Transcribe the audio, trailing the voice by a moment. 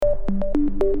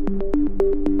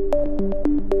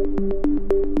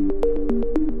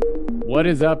What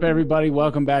is up, everybody?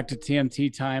 Welcome back to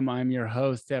TMT Time. I'm your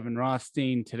host, Evan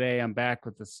Rothstein. Today, I'm back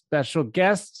with a special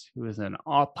guest who is a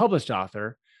published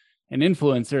author and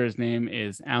influencer. His name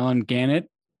is Allen Gannett,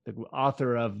 the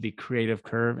author of The Creative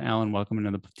Curve. Allen, welcome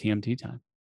into the TMT Time.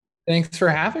 Thanks for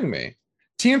having me.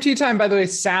 TMT Time, by the way,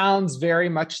 sounds very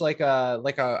much like a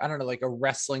I don't know, like a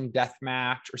wrestling death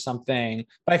match or something.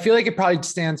 But I feel like it probably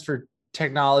stands for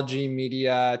technology,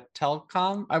 media,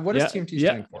 telecom. What does TMT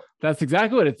stand for? That's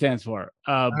exactly what it stands for.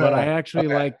 But I actually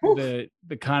like Oof.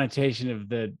 the connotation of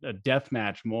the death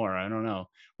match more. I don't know.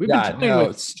 We've been toying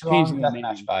with strong death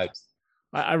match vibes.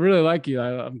 I really like you.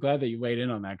 I'm glad that you weighed in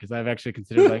on that because I've actually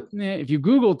considered if you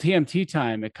Google TMT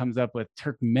time, it comes up with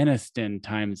Turkmenistan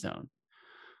time zone.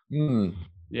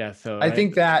 Yeah. So I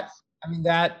think that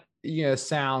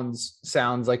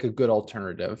sounds like a good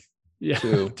alternative. Yeah.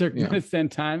 To Turkmenistan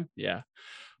time. Yeah.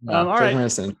 All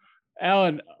Turkmenistan. Right.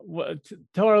 Allen,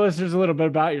 tell our listeners a little bit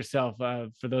about yourself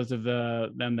for those of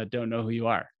them that don't know who you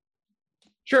are.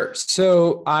 Sure.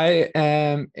 So I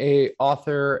am a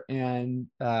author and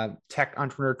tech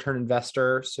entrepreneur turned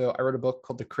investor. So I wrote a book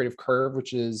called The Creative Curve,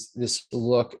 which is this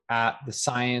look at the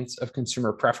science of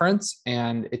consumer preference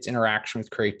and its interaction with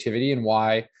creativity, and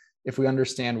why, if we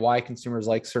understand why consumers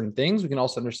like certain things, we can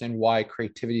also understand why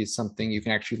creativity is something you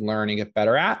can actually learn and get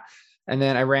better at. And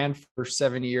then I ran for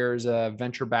 7 years a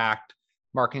venture-backed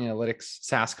marketing analytics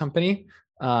SaaS company.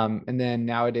 And then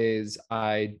nowadays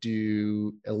I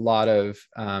do a lot of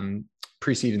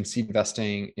pre-seed and seed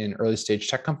investing in early stage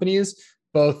tech companies,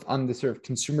 both on the sort of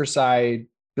consumer side,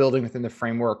 building within the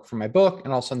framework for my book,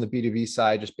 and also on the B2B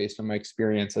side, just based on my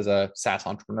experience as a SaaS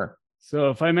entrepreneur.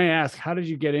 So if I may ask, how did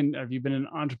you get in? Have you been an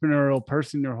entrepreneurial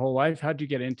person your whole life? How did you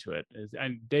get into it?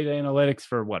 Data analytics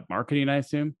for what? Marketing, I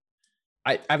assume?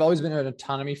 I've always been an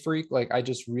autonomy freak. Like I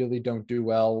just really don't do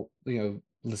well,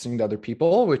 listening to other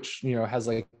people, which, has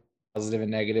like positive and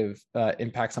negative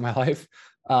impacts on my life.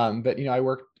 But,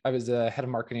 I was a head of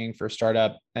marketing for a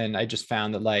startup, and I just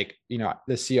found that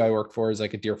the CEO I work for is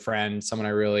like a dear friend, someone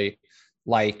I really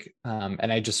like.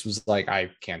 And I just was like,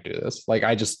 I can't do this. Like,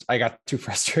 I got too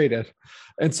frustrated.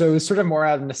 And so it was sort of more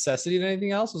out of necessity than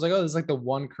anything else. I was like, oh, this is like the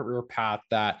one career path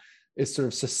that is sort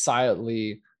of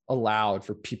societally allowed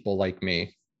for people like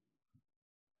me.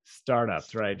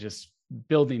 Startups, right? Just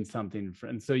building something.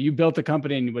 And so you built a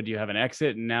company, and would you have an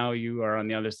exit? And now you are on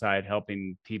the other side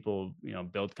helping people,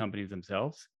 build companies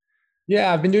themselves.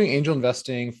 Yeah, I've been doing angel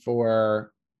investing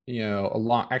for,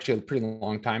 a pretty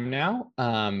long time now.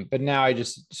 But now I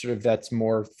just sort of, that's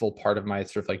more full part of my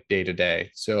sort of like day to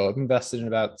day. So I've invested in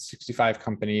about 65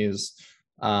 companies,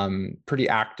 pretty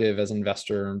active as an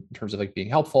investor in terms of like being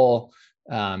helpful.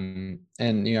 And,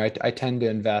 I tend to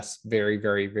invest very,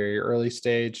 very, very early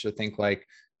stage. So think like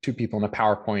 2 people in a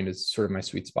PowerPoint is sort of my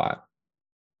sweet spot.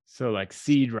 So like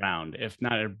seed round, if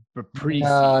not a pre-seed.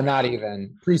 No, not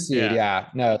even pre-seed. Yeah.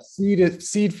 No,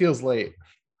 seed feels late.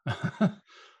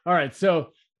 All right. So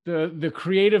the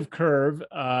Creative Curve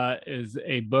is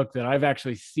a book that I've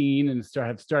actually seen and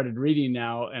have started reading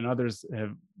now, and others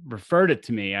have referred it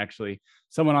to me. Actually,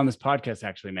 someone on this podcast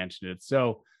actually mentioned it.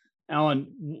 So, Allen,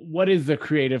 what is the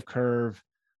Creative Curve?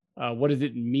 What does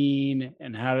it mean,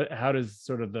 and how does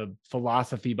sort of the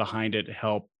philosophy behind it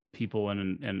help people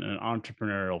in an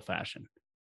entrepreneurial fashion?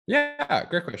 Yeah,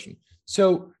 great question.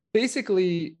 So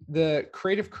basically, the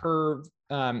Creative Curve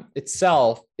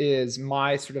itself is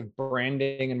my sort of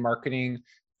branding and marketing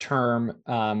term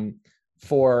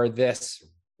for this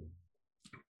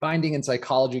finding in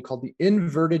psychology called the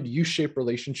inverted U-shaped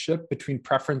relationship between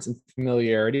preference and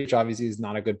familiarity, which obviously is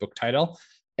not a good book title.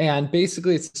 And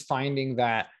basically, it's this finding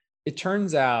that it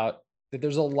turns out that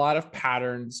there's a lot of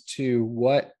patterns to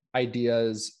what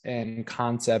ideas and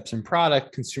concepts and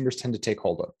product consumers tend to take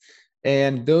hold of.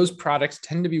 And those products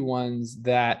tend to be ones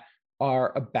that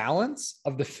are a balance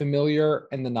of the familiar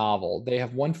and the novel. They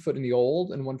have one foot in the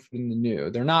old and one foot in the new.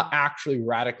 They're not actually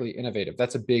radically innovative.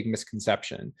 That's a big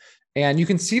misconception. And you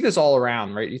can see this all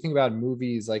around, right? You think about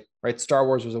movies like, right, Star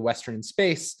Wars was a Western in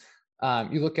space.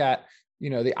 You look at,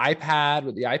 the iPad,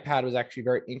 but the iPad was actually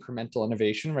very incremental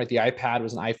innovation, right? The iPad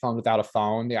was an iPhone without a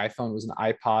phone. The iPhone was an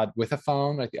iPod with a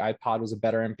phone. Like the iPod was a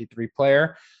better MP3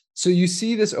 player. So you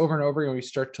see this over and over when we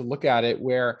start to look at it,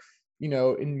 where,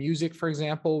 in music, for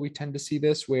example, we tend to see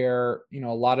this where, a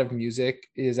lot of music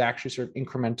is actually sort of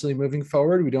incrementally moving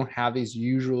forward. We don't have these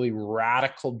usually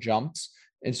radical jumps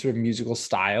in sort of musical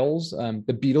styles. The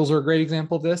Beatles are a great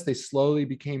example of this. They slowly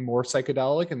became more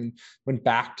psychedelic and went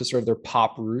back to sort of their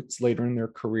pop roots later in their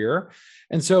career.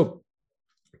 And so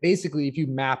basically, if you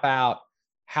map out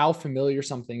how familiar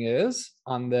something is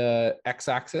on the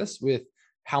x-axis with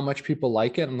how much people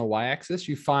like it on the y-axis,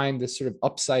 you find this sort of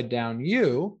upside down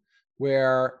U,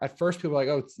 where at first people are like,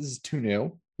 oh, this is too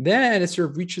new. Then it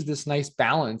sort of reaches this nice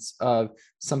balance of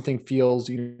something feels,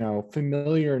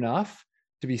 familiar enough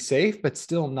to be safe, but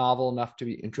still novel enough to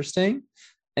be interesting.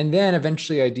 And then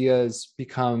eventually ideas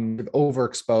become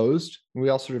overexposed. We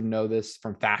all sort of know this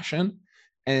from fashion,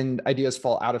 and ideas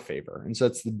fall out of favor. And so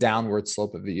it's the downward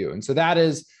slope of the U. And so that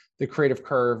is the creative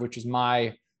curve, which is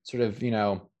my sort of,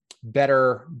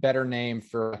 better name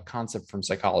for a concept from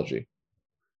psychology.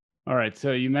 All right.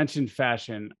 So you mentioned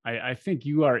fashion. I think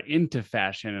you are into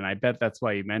fashion, and I bet that's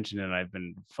why you mentioned it. I've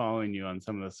been following you on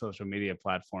some of the social media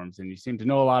platforms, and you seem to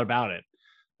know a lot about it.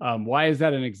 Why is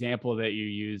that an example that you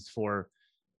use for,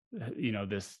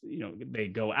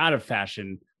 they go out of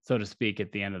fashion, so to speak,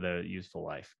 at the end of their useful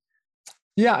life?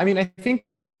 Yeah. I mean, I think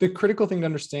the critical thing to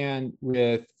understand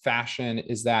with fashion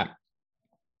is that,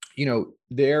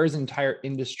 there is an entire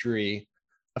industry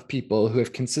of people who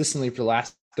have consistently for the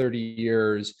last 30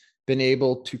 years been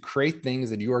able to create things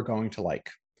that you are going to like.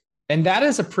 And that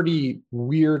is a pretty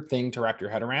weird thing to wrap your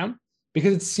head around,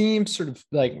 because it seems sort of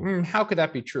like, how could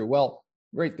that be true? Well,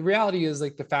 right. The reality is,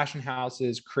 like, the fashion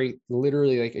houses create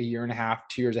literally like a year and a half,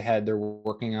 2 years ahead. They're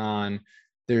working on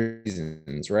their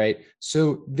seasons, right?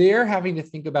 So they're having to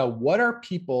think about, what are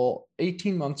people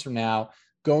 18 months from now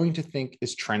going to think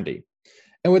is trendy?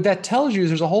 And what that tells you is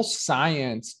there's a whole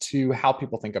science to how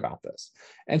people think about this.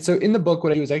 And so in the book,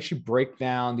 what I do is actually break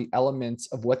down the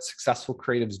elements of what successful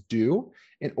creatives do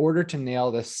in order to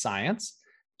nail this science.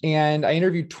 And I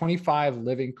interviewed 25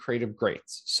 living creative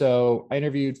greats. So I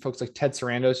interviewed folks like Ted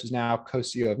Sarandos, who's now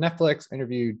co-CEO of Netflix. I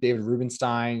interviewed David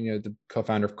Rubenstein, the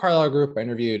co-founder of Carlyle Group. I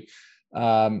interviewed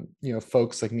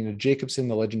folks like Nina Jacobson,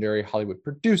 the legendary Hollywood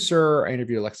producer. I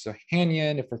interviewed Alexa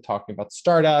Ohanian, if we're talking about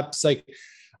startups.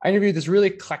 I interviewed this really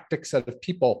eclectic set of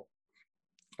people.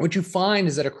 What you find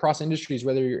is that across industries,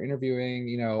 whether you're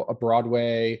interviewing, a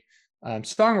Broadway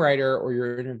songwriter, or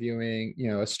you're interviewing,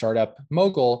 a startup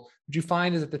mogul, what you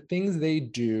find is that the things they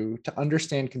do to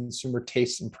understand consumer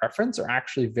taste and preference are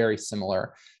actually very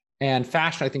similar. And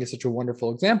fashion, I think, is such a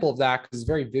wonderful example of that, because it's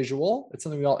very visual. It's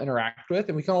something we all interact with,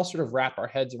 and we can all sort of wrap our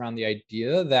heads around the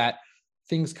idea that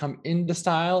things come into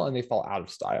style and they fall out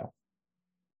of style.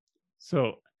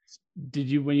 So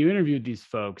when you interviewed these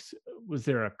folks, was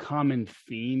there a common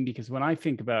theme? Because when I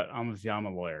think about, I'm a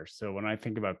lawyer, so when I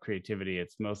think about creativity,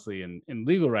 it's mostly in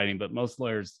legal writing, but most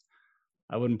lawyers,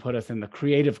 I wouldn't put us in the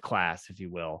creative class, if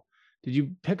you will. Did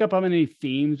you pick up on any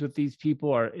themes with these people,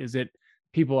 or is it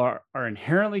people are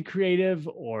inherently creative,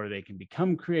 or they can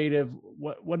become creative?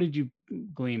 What did you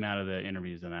glean out of the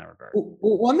interviews in that regard?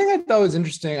 Well, one thing I thought was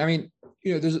interesting, I mean,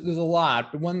 there's a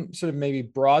lot, but one sort of maybe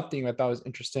broad theme I thought was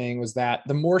interesting was that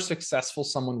the more successful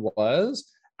someone was,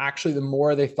 actually, the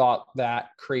more they thought that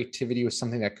creativity was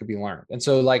something that could be learned. And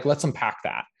so, let's unpack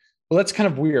that. Well, that's kind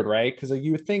of weird, right? Because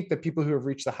you would think that people who have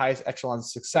reached the highest echelons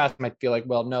of success might feel like,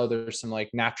 well, no, there's some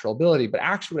natural ability. But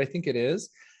actually, what I think it is,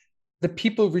 the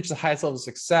people who've reached the highest level of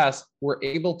success were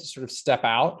able to sort of step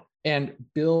out and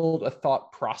build a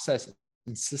thought process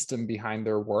and system behind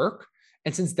their work.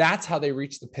 And since that's how they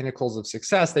reach the pinnacles of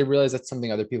success, they realize that's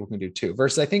something other people can do too.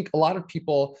 Versus, I think a lot of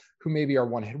people who maybe are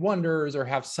one-hit wonders or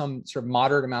have some sort of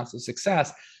moderate amounts of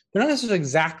success, they're not necessarily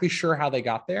exactly sure how they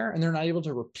got there, and they're not able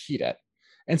to repeat it.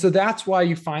 And so that's why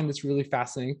you find this really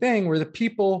fascinating thing where the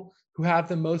people who have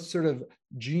the most sort of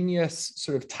genius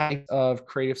sort of type of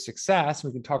creative success,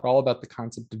 we can talk all about the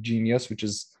concept of genius, which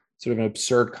is sort of an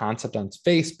absurd concept on its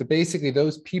face, but basically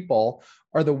those people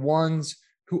are the ones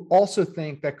who also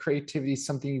think that creativity is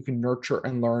something you can nurture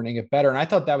and learn and get better. And I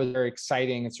thought that was very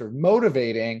exciting and sort of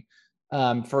motivating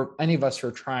for any of us who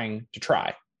are trying to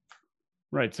try.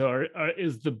 Right. So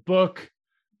is the book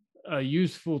a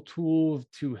useful tool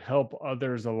to help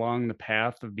others along the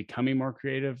path of becoming more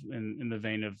creative, in the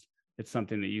vein of it's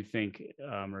something that you think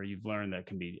or you've learned that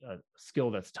can be a skill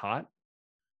that's taught?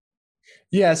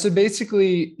 Yeah. So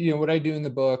basically, what I do in the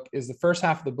book is the first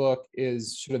half of the book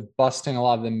is sort of busting a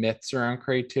lot of the myths around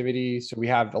creativity. So we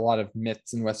have a lot of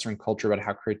myths in Western culture about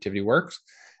how creativity works.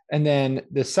 And then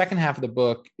the second half of the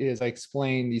book is I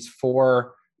explain these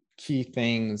 4 key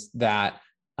things that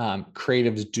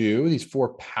creatives do, these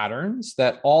 4 patterns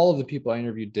that all of the people I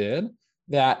interviewed did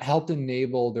that helped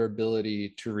enable their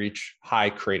ability to reach high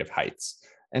creative heights.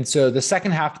 And so the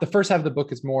first half of the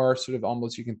book is more sort of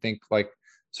almost, you can think like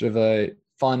sort of a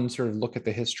fun sort of look at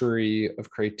the history of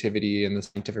creativity and the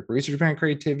scientific research behind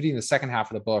creativity. And the second half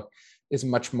of the book is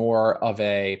much more of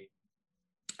a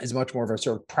sort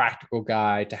of practical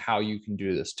guide to how you can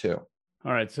do this too.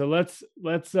 All right, so let's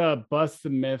bust the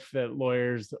myth that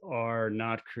lawyers are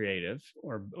not creative,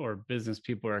 or business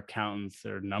people or accountants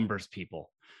or numbers people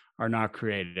are not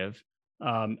creative.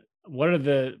 What are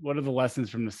the lessons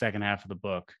from the second half of the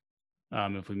book,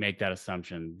 if we make that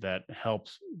assumption, that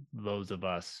helps those of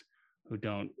us who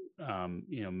don't,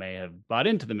 may have bought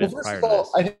into the Well, myth first prior of to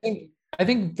all, this? I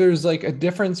think there's like a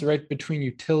difference, right, between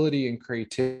utility and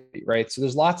creativity, right? So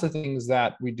there's lots of things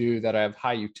that we do that have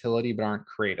high utility but aren't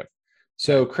creative. Okay.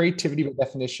 So creativity, by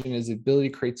definition, is the ability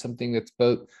to create something that's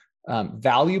both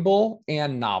valuable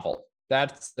and novel.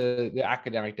 That's the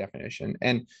academic definition.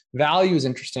 And value is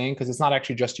interesting because it's not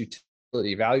actually just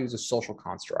utility. Value is a social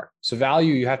construct. So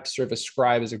value, you have to sort of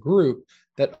ascribe as a group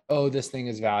that, oh, this thing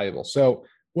is valuable. So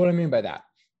what do I mean by that?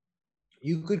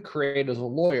 You could create as a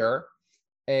lawyer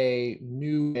a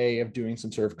new way of doing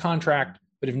some sort of contract,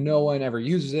 but if no one ever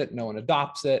uses it, no one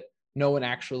adopts it, no one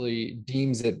actually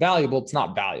deems it valuable, it's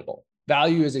not valuable.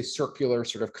 Value is a circular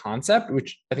sort of concept,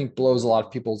 which I think blows a lot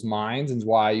of people's minds, and is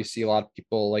why you see a lot of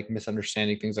people like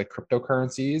misunderstanding things like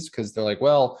cryptocurrencies, because they're like,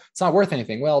 well, it's not worth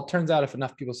anything. Well, it turns out if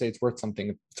enough people say it's worth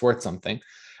something, it's worth something.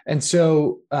 And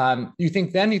so you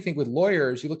think with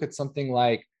lawyers, you look at something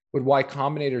like what Y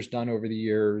Combinator's done over the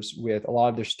years with a lot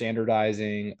of their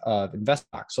standardizing of investment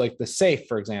stocks. So like the SAFE,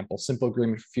 for example, Simple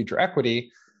Agreement for Future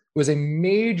Equity, was a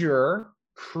major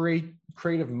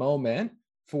creative moment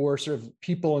for sort of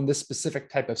people in this specific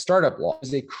type of startup law. It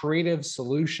was a creative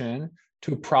solution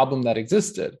to a problem that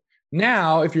existed.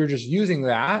 Now, if you're just using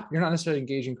that, you're not necessarily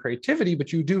engaging creativity,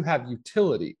 but you do have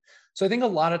utility. So I think a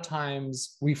lot of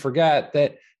times we forget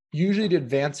that usually to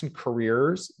advance in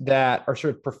careers that are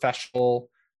sort of professional,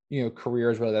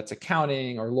 careers, whether that's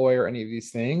accounting or lawyer, any of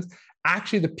these things,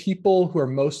 actually the people who are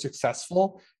most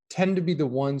successful tend to be the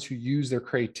ones who use their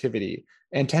creativity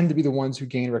and tend to be the ones who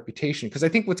gain reputation. Because I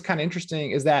think what's kind of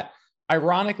interesting is that,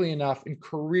 ironically enough, in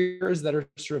careers that are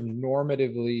sort of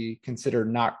normatively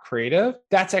considered not creative,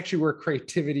 that's actually where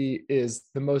creativity is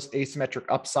the most asymmetric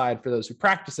upside for those who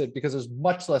practice it, because there's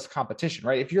much less competition,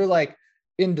 right? If you're like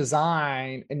in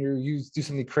design and you do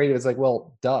something creative, it's like,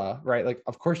 well, duh, right? Like,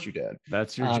 of course you did.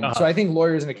 That's your So job. I think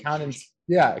lawyers and accountants,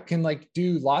 yeah, can like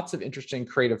do lots of interesting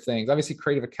creative things. Obviously,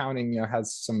 creative accounting,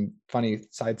 has some funny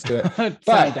sides to it, Some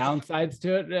but downsides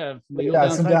to it. Yeah, legal yeah,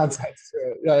 some downsides. downsides to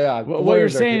it. Yeah, yeah. The What you're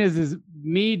lawyers are saying here. is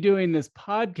me doing this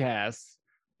podcast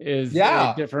is a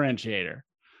Yeah, differentiator.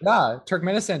 yeah.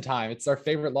 Turkmenistan time. It's our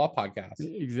favorite law podcast.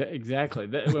 Exactly.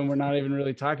 When we're not even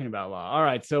really talking about law. All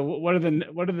right. So what are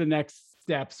the next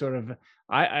steps? Sort of.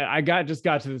 I just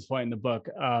got to this point in the book.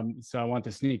 So I want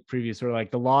the sneak preview, sort of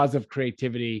like the laws of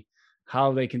creativity,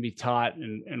 how they can be taught,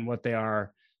 and what they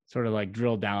are. Sort of like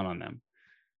drill down on them.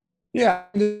 Yeah,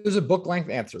 there's a book length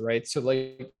answer, right? So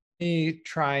like me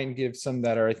try and give some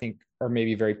that are, I think, are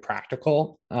maybe very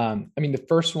practical. I mean, the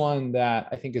first one that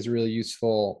I think is really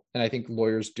useful, and I think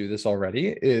lawyers do this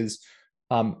already, is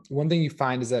one thing you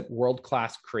find is that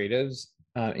world-class creatives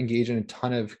engage in a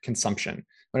ton of consumption.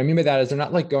 What I mean by that is they're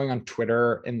not like going on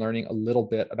Twitter and learning a little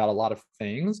bit about a lot of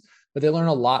things, but they learn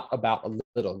a lot about a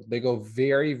little. They go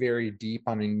very, very deep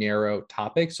on a narrow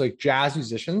topic. So like jazz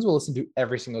musicians will listen to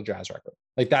every single jazz record.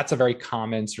 Like that's a very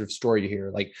common sort of story to hear.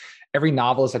 Like every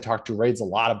novelist I talk to reads a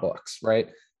lot of books, right?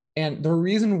 And the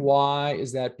reason why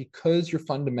is that because you're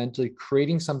fundamentally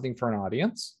creating something for an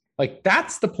audience, like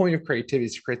that's the point of creativity,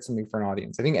 is to create something for an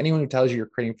audience. I think anyone who tells you you're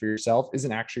creating for yourself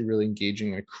isn't actually really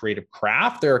engaging in a creative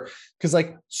craft. There, because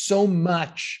like so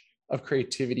much of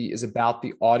creativity is about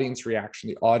the audience reaction,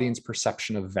 the audience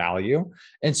perception of value.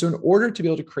 And so in order to be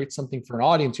able to create something for an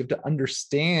audience, you have to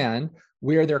understand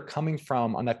where they're coming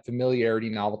from on that familiarity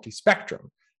novelty spectrum.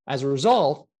 As a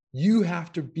result, you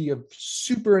have to be a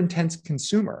super intense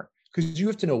consumer, because you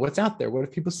have to know what's out there, what are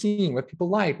people seeing, what people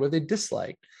like, what they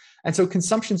dislike. And so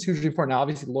consumption is hugely important. Now,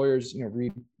 obviously, lawyers,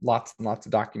 read lots and lots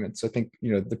of documents. So I think,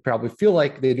 they probably feel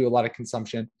like they do a lot of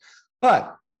consumption.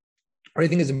 But what I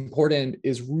think is important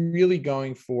is really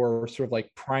going for sort of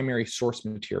like primary source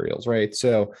materials, right?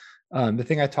 So the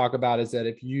thing I talk about is that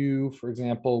if you, for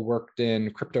example, worked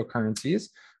in cryptocurrencies,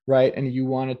 right, and you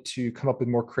wanted to come up with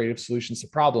more creative solutions to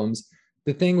problems,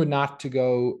 the thing would not to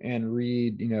go and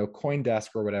read, CoinDesk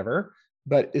or whatever,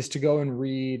 but is to go and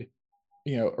read,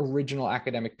 original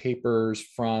academic papers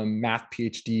from math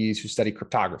PhDs who study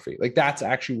cryptography. Like that's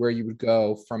actually where you would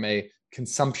go from a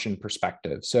consumption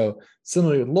perspective. So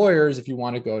similarly with lawyers, if you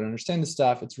want to go and understand the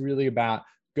stuff, it's really about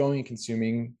going and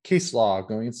consuming case law,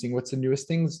 going and seeing what's the newest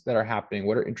things that are happening,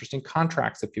 what are interesting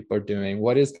contracts that people are doing,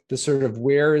 what is the sort of,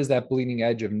 where is that bleeding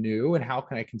edge of new, and how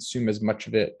can I consume as much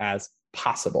of it as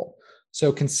possible.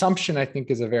 So consumption, I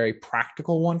think, is a very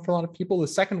practical one for a lot of people. The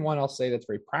second one I'll say that's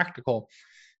very practical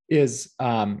is,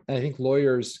 and I think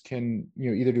lawyers can,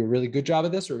 either do a really good job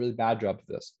of this or a really bad job of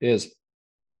this, is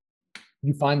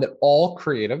you find that all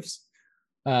creatives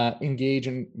engage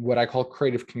in what I call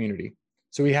creative community.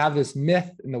 So we have this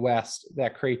myth in the West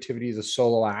that creativity is a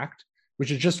solo act,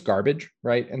 which is just garbage,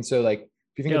 right? And so like,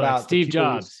 if you think about like Steve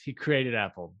Jobs, he created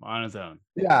Apple on his own.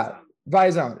 Yeah, by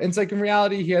his own. And it's like, in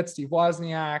reality, he had Steve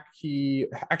Wozniak. He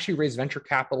actually raised venture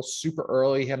capital super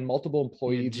early. He had multiple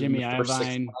employees. Jimmy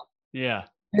Iovine. Yeah.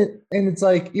 And it's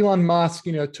like Elon Musk,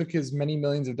 took his many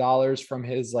millions of dollars from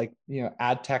his like,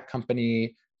 ad tech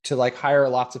company to like hire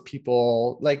lots of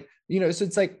people. Like, so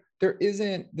it's like, there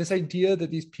isn't this idea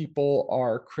that these people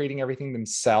are creating everything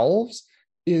themselves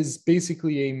is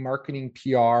basically a marketing,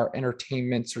 PR,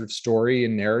 entertainment sort of story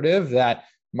and narrative that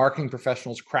marketing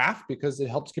professionals craft because it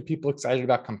helps get people excited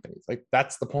about companies. Like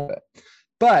that's the point of it.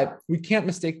 But we can't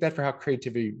mistake that for how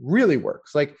creativity really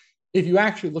works. Like if you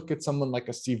actually look at someone like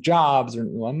a Steve Jobs or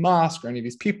Elon Musk or any of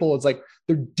these people, it's like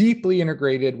they're deeply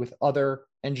integrated with other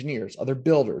engineers, other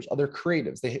builders, other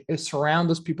creatives. They surround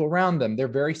those people around them. They're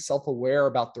very self-aware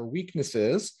about their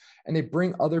weaknesses and they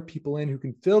bring other people in who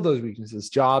can fill those weaknesses.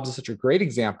 Jobs is such a great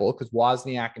example because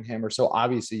Wozniak and him are so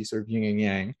obviously sort of yin and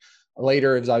yang.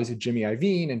 Later, it was obviously Jimmy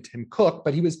Iovine and Tim Cook,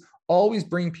 but he was always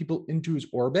bringing people into his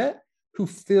orbit who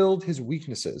filled his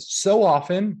weaknesses. So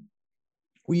often,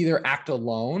 we either act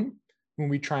alone when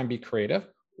we try and be creative,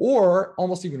 or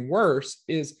almost even worse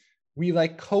is we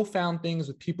like co-found things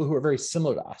with people who are very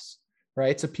similar to us,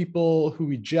 right? So people who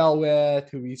we gel with,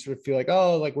 who we sort of feel like,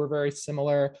 oh, like we're very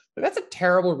similar. But that's a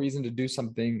terrible reason to do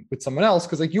something with someone else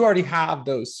because like you already have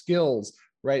those skills,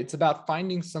 right? It's about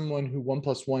finding someone who 1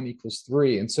 + 1 =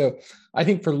 3. And so I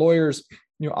think for lawyers,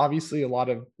 obviously a lot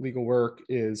of legal work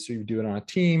is so you do it on a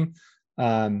team.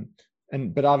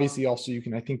 But obviously also you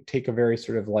can, I think, take a very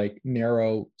sort of like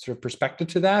narrow sort of perspective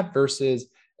to that versus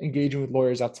engaging with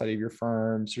lawyers outside of your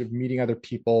firm, sort of meeting other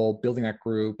people, building that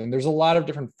group. And there's a lot of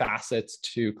different facets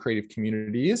to creative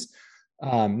communities,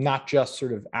 not just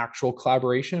sort of actual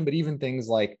collaboration, but even things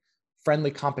like friendly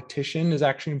competition is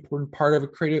actually an important part of a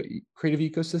creative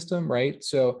ecosystem, right?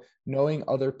 So knowing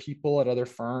other people at other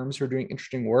firms who are doing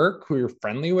interesting work, who you're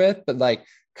friendly with, but like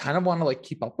kind of want to like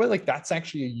keep up with, like that's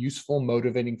actually a useful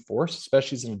motivating force,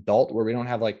 especially as an adult where we don't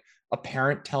have like a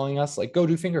parent telling us like, go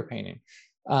do finger painting.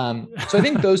 So I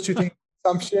think those two things,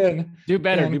 consumption. Do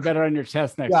better on your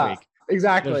test next week.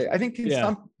 Exactly. I think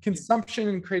consumption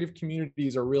and creative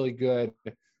communities are really good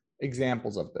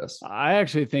examples of this. I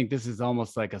actually think this is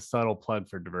almost like a subtle plug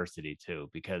for diversity too,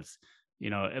 because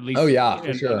at least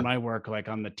in my work, like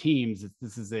on the teams,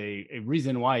 this is a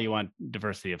reason why you want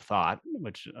diversity of thought,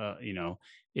 which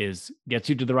gets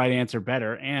you to the right answer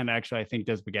better, and actually I think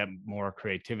does beget more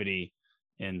creativity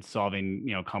in solving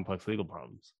complex legal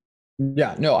problems.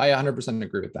 Yeah, no, I 100%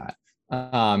 agree with that.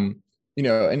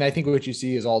 And I think what you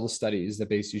see is all the studies that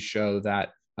basically show that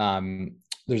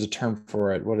there's a term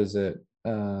for it. What is it?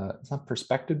 It's not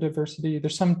perspective diversity.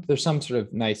 There's some sort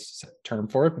of nice term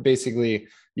for it, but basically,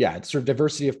 yeah, it's sort of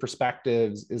diversity of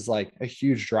perspectives is like a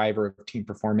huge driver of team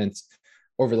performance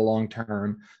over the long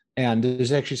term. And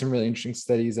there's actually some really interesting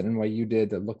studies that NYU did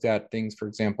that looked at things, for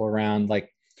example, around like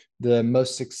the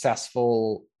most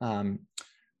successful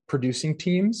producing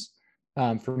teams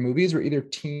for movies were either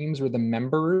teams where the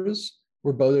members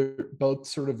were both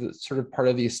sort of part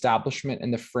of the establishment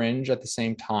and the fringe at the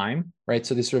same time, right?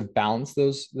 So they sort of balance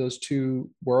those two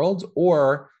worlds,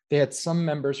 or they had some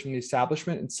members from the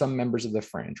establishment and some members of the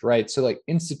fringe, right? So like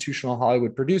institutional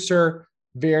Hollywood producer,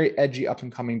 very edgy up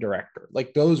and coming director,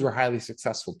 like those were highly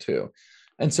successful too.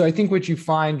 And so I think what you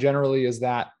find generally is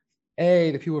that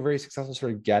the people who are very successful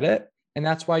sort of get it. And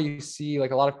that's why you see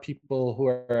like a lot of people who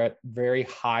are at very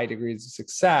high degrees of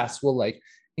success will like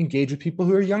engage with people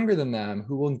who are younger than them,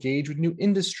 who will engage with new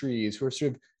industries, who are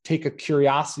sort of take a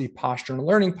curiosity posture and a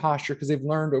learning posture because they've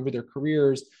learned over their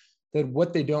careers that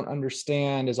what they don't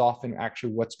understand is often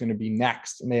actually what's going to be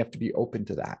next, and they have to be open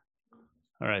to that.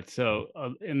 All right. So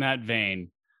in that vein,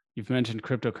 you've mentioned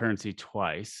cryptocurrency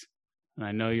twice, and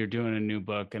I know you're doing a new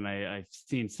book, and I've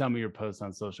seen some of your posts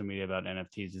on social media about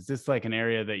NFTs. Is this like an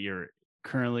area that you're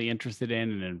currently interested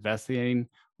in and investigating,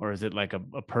 or is it like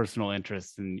a personal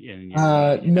interest in your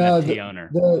NFT owner?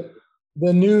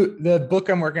 The book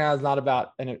I'm working on is not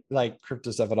about like crypto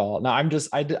stuff at all. No, I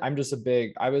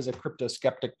was a crypto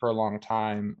skeptic for a long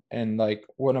time, and like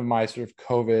one of my sort of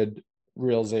COVID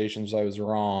realizations, I was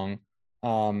wrong.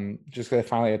 Just because I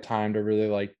finally had time to really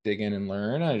like dig in and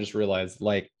learn. I just realized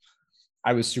like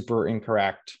I was super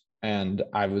incorrect and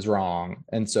I was wrong,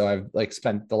 and so I've like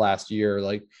spent the last year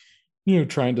like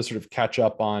trying to sort of catch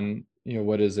up on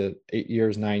what is it, 8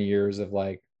 years, 9 years of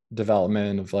like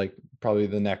development of like probably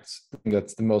the next thing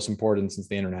that's the most important since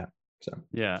the internet. So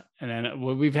yeah, and then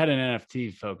we've had an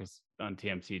NFT focus on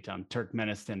TMT on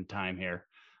Turkmenistan time here,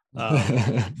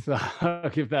 so I'll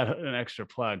give that an extra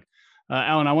plug.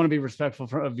 Alan, I want to be respectful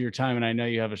of your time, and I know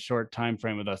you have a short time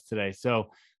frame with us today. So,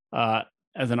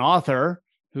 as an author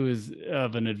who is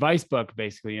of an advice book,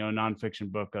 basically, a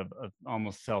nonfiction book of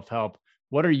almost self-help,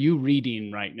 what are you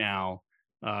reading right now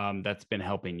that's been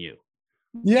helping you?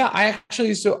 Yeah, I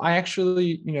actually, I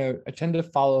tend to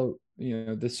follow,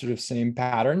 this sort of same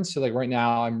pattern. So like right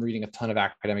now I'm reading a ton of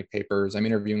academic papers. I'm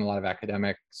interviewing a lot of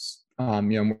academics.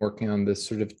 I'm working on this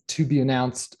sort of to be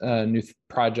announced new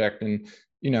project, and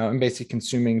I'm basically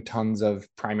consuming tons of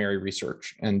primary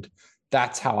research, and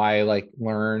that's how I like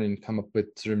learn and come up with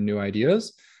sort of new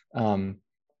ideas. Um,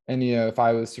 and if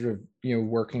I was sort of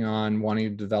working on wanting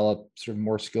to develop sort of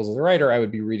more skills as a writer, I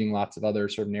would be reading lots of other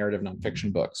sort of narrative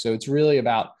nonfiction books. So it's really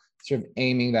about sort of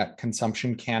aiming that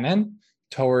consumption canon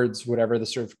towards whatever the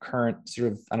sort of current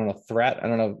sort of, I don't know, threat, I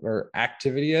don't know, or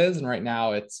activity is. And right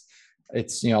now it's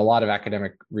a lot of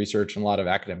academic research and a lot of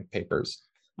academic papers.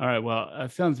 All right. Well,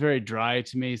 that sounds very dry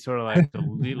to me, sort of like the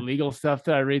legal stuff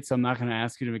that I read. So I'm not going to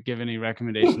ask you to give any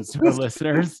recommendations to our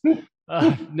listeners.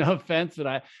 No offense,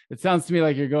 but it sounds to me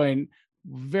like you're going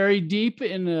very deep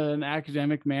in an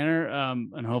academic manner.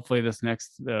 And hopefully this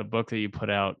next book that you put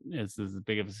out is as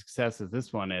big of a success as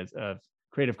this one is,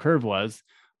 Creative Curve was.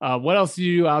 What else do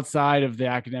you do outside of the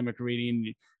academic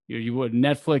reading? You would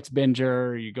Netflix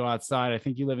binger, you go outside. I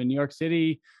think you live in New York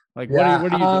City. Like, Yeah.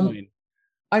 what are you doing?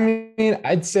 I mean,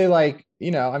 I'd say like,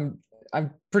 I'm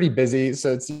pretty busy.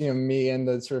 So it's, me and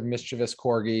the sort of mischievous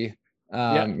corgi.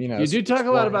 Yeah, you do talk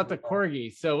a lot about the exploring.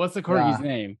 corgi. So what's the corgi's Yeah.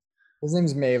 name? His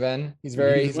name's Maven. He's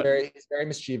very, He's he's very, he's very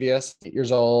mischievous. 8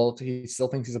 years old. He still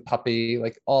thinks he's a puppy.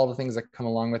 Like all the things that come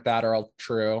along with that are all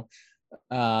true.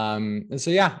 And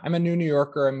so yeah, I'm a New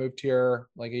Yorker. I moved here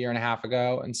like a year and a half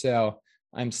ago, and so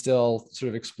I'm still sort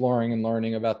of exploring and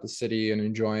learning about the city and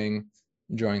enjoying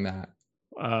that.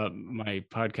 My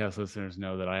podcast listeners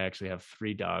know that I actually have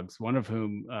 3 dogs, one of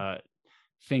whom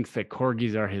thinks that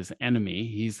corgis are his enemy.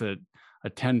 He's a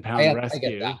 10-pound I get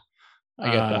rescue. that. I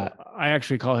get that. I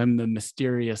actually call him the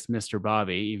mysterious Mr.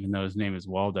 Bobby, even though his name is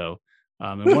Waldo.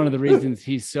 And one of the reasons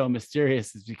he's so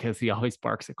mysterious is because he always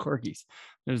barks at corgis.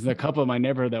 There's a couple of my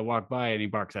neighborhood that walk by and he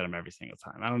barks at them every single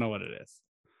time. I don't know what it is.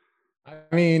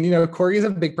 I mean, corgis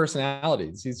have big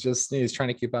personalities. He's trying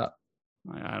to keep up.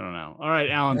 I don't know. All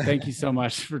right, Alan, thank you so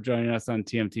much for joining us on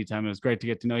TMT Time. It was great to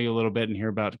get to know you a little bit and hear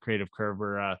about Creative Curve.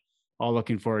 We're all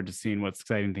looking forward to seeing what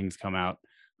exciting things come out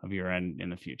of your end in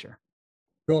the future.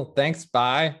 Cool. Thanks.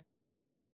 Bye.